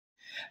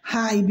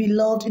Hi,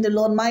 beloved in the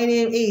Lord. My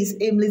name is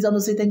Emily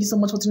Zanose. Thank you so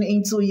much for tuning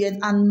into yet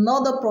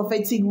another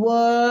prophetic word.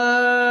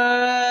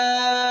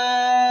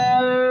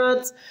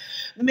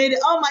 May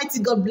the Almighty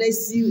God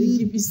bless you and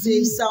keep you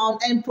safe,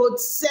 sound, and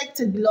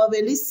protected,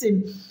 beloved.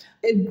 Listen,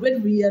 a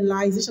great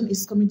realization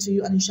is coming to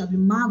you, and you shall be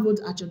marveled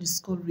at your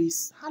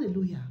discoveries.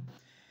 Hallelujah.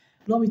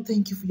 Lord, we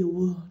thank you for your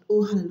word.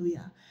 Oh,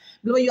 hallelujah.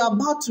 Beloved, you are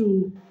about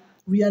to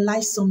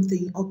realize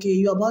something, okay?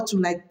 You're about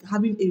to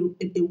having an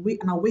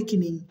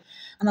awakening.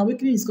 An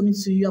awakening is coming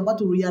to you. You're about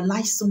to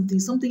realize something.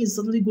 Something is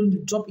suddenly going to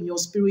drop in your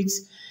spirit.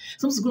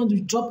 Something's going to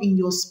drop in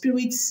your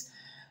spirit.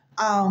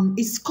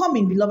 It's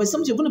coming, beloved.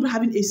 Something you're going to be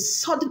having a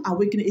sudden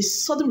awakening, a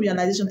sudden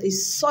realization, a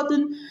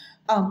sudden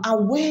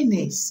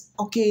awareness,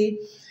 okay?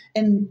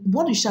 And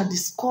what you shall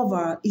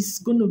discover is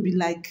going to be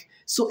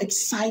so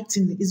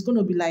exciting. It's going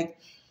to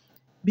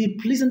be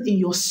pleasant in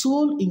your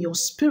soul, in your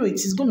spirit.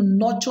 It's going to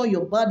nurture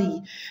your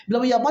body.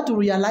 Beloved, you're about to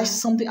realize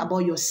something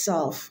about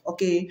yourself,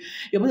 okay?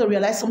 You're about to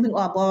realize something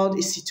about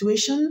a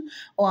situation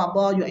or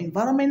about your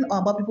environment or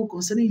about people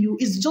concerning you.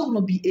 It's just going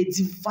to be a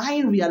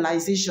divine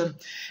realization.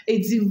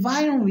 A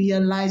divine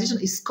realization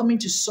is coming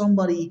to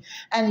somebody,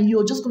 and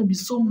you're just going to be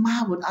so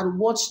marveled at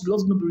what the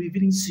Lord's going to be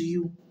revealing to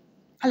you.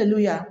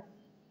 Hallelujah.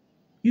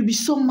 You'll be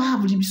so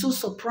marveled. You'll be so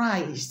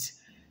surprised.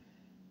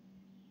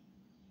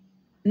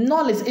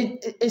 Knowledge,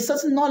 a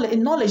certain knowledge, a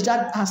knowledge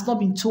that has not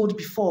been told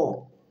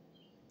before.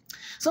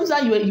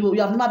 Sometimes you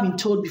have not been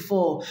told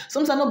before.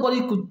 Sometimes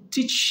nobody could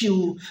teach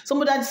you.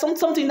 Something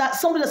that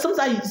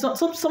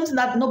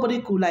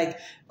nobody could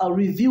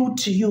reveal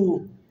to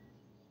you.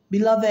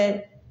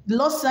 Beloved, the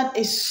Lord said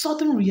a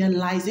sudden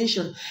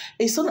realization,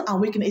 a sudden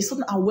awakening, a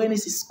sudden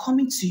awareness is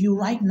coming to you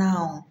right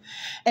now,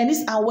 and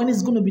this awareness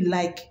is going to be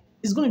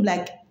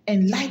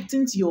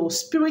enlightened your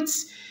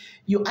spirits.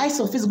 Your eyes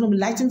of faith is going to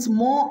be lightened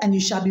more, and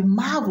you shall be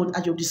marveled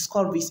at your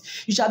discoveries.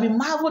 You shall be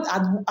marveled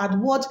at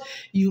what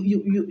you'll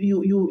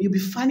be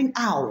finding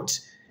out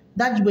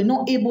that you were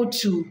not able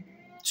to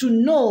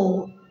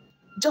know.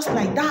 Just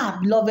like that,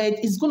 beloved,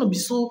 it's going to be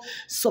so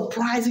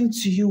surprising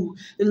to you.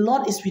 The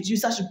Lord is with you.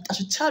 So I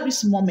should tell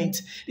this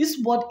moment, this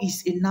word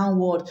is a noun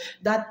word,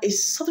 that a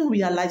sudden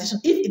realization,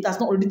 if it has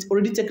not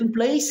already taken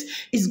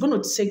place, it's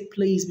going to take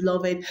place,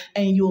 beloved,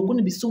 and you're going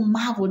to be so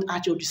marveled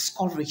at your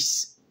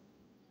discoveries.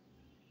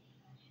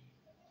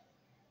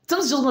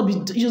 Something's just going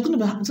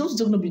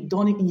to be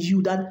dawning in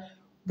you that,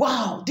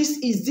 wow, this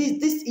is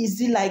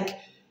it's like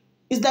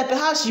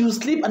perhaps you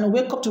sleep and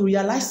wake up to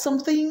realize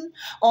something,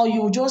 or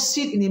you just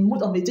sit in a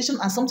mood of meditation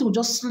and something will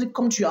just suddenly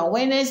come to your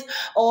awareness,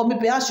 or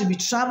maybe perhaps you'll be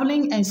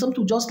traveling and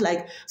something will just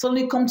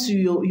suddenly come to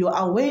your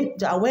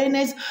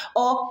awareness,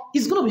 or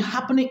it's going to be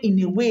happening in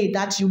a way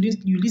that you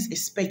least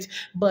expect.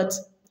 But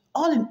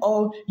all in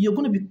all, you're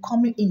going to be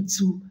coming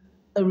into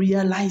a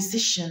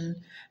realization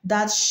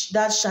that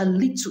shall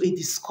lead to a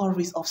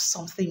discovery of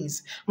some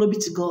things. Glory be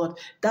to God.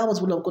 That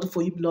was what I've got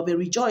for you, beloved.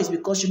 Rejoice,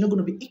 because you're not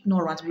going to be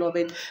ignorant,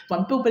 beloved.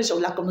 When people perish of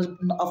lack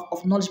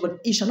of knowledge, but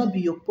it shall not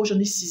be your portion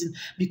this season,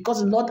 because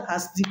the Lord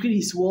has decreed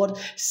His word,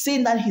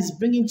 saying that He's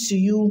bringing to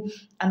you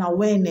an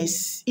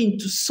awareness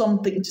into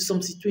something, into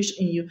some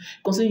situation in you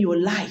concerning your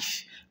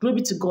life. Glory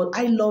be to God.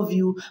 I love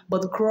you,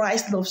 but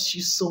Christ loves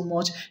you so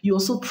much. You are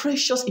so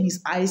precious in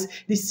His eyes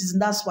this season.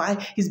 That's why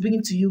He's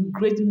bringing to you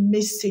great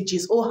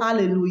messages. Oh,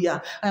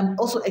 hallelujah. I'm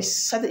also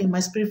excited in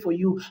my spirit for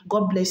you.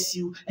 God bless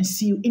you, and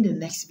see you in the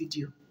next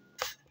video.